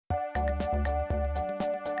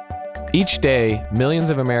Each day, millions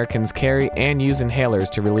of Americans carry and use inhalers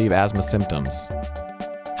to relieve asthma symptoms.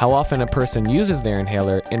 How often a person uses their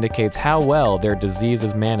inhaler indicates how well their disease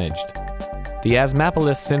is managed. The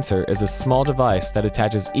Asthmapolis sensor is a small device that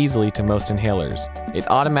attaches easily to most inhalers.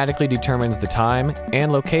 It automatically determines the time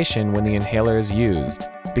and location when the inhaler is used,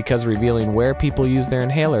 because revealing where people use their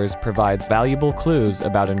inhalers provides valuable clues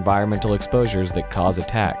about environmental exposures that cause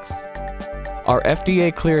attacks. Our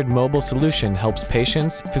FDA-cleared mobile solution helps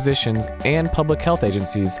patients, physicians, and public health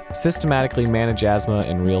agencies systematically manage asthma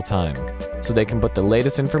in real time, so they can put the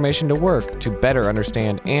latest information to work to better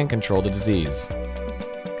understand and control the disease.